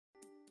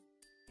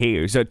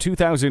Here's a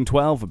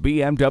 2012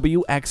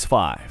 BMW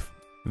X5.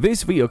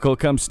 This vehicle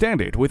comes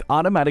standard with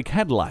automatic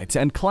headlights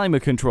and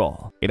climate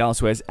control. It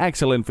also has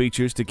excellent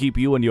features to keep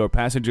you and your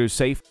passengers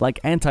safe,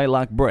 like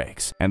anti-lock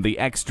brakes and the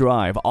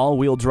X-Drive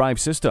all-wheel drive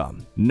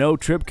system. No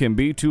trip can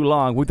be too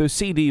long with a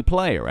CD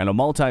player and a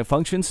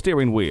multi-function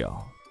steering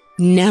wheel.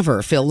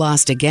 Never feel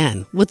lost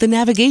again with the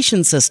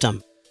navigation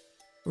system.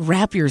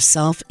 Wrap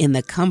yourself in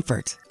the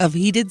comfort of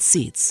heated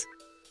seats.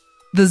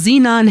 The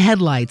xenon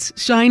headlights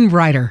shine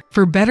brighter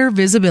for better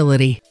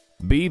visibility.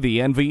 Be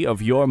the envy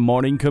of your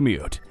morning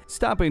commute.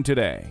 Stop in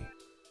today.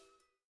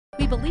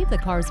 We believe the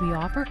cars we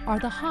offer are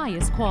the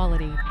highest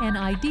quality and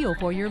ideal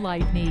for your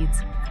life needs.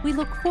 We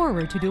look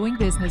forward to doing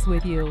business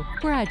with you.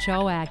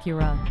 Bradshaw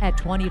Acura at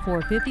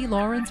 2450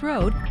 Lawrence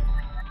Road,